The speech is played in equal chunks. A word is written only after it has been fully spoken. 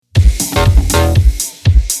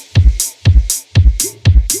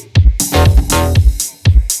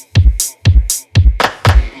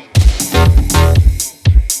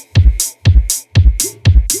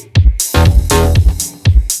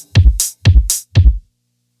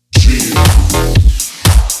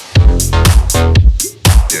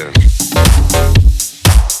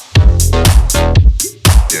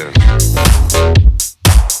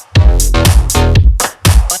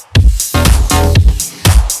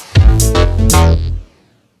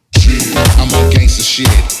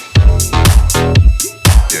shit.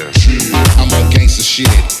 Yeah, shit. I'm on gangsta shit.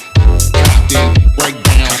 Compton, break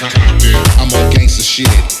down. I'm on gangsta shit.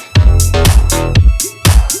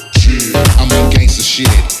 I'm on gangsta shit.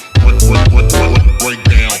 Break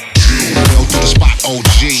down. Well, do the spot,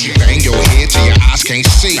 OG. Bang your head till your eyes can't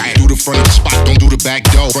see. Do the front of the spot, don't do the back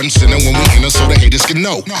door. Front center when we enter so the haters can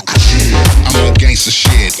know. I'm on gangsta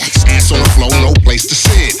shit. Ass on the floor, no place to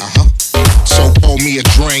sit. So pour me a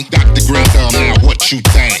drink, Dr. Green Thumb, now what you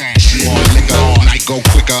think? More liquor, night go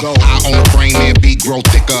quicker. Eye on the brain, man, beat grow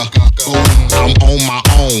thicker. I'm on my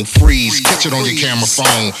own, freeze, catch it on your camera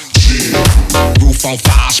phone. Roof on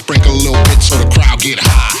fire, sprinkle a little bit so the crowd get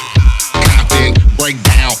high. Compton, break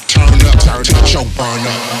down, turn up, till the choke burn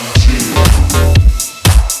up.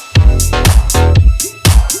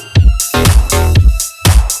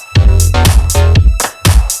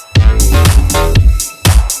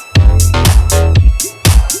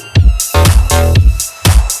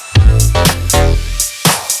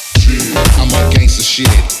 Shit.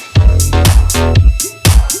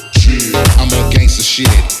 I'm on gangsta shit.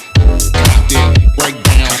 Compton, break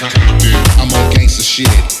down. I'm on gangsta shit.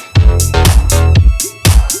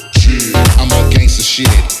 I'm on gangsta shit.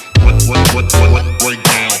 What? Break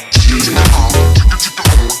down.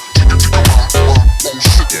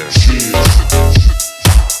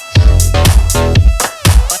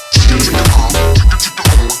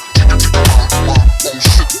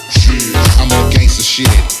 I'm on gangsta shit.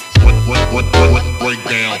 What break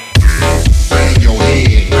down? Bang your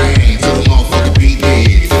head, bang till the motherfucker be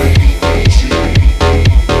dead.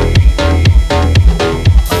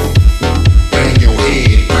 Bang your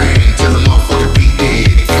head, bang till the motherfucker be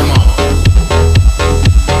dead. Come on.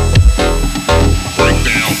 Break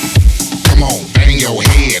down. Come on, bang your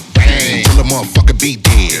head, bang till the motherfucker be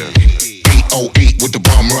dead. 808 with the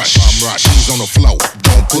bum rush. Shoes on the floor,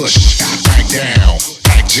 don't push. Back down.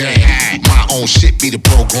 Jam. My own shit be the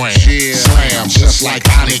program. Slam just like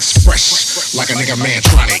Onyx, fresh like a nigga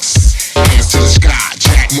Mantronics. Hands to the sky,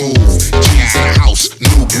 Jack move. G's in the house,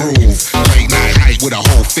 new groove. Late night Eiht with a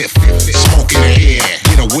whole fifth. Smoke in the air,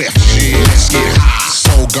 get a whiff. Let's get high,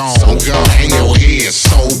 so gone. Hang your head,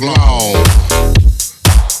 so blown.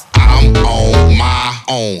 I'm on my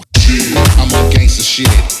own. I'm on gangsta shit.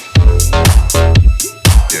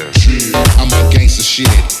 I'm on gangsta shit.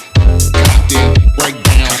 Compton, break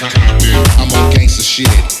down. I'm on gangsta shit.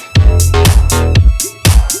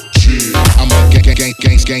 I'm on gangsta.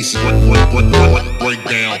 What break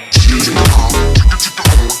down?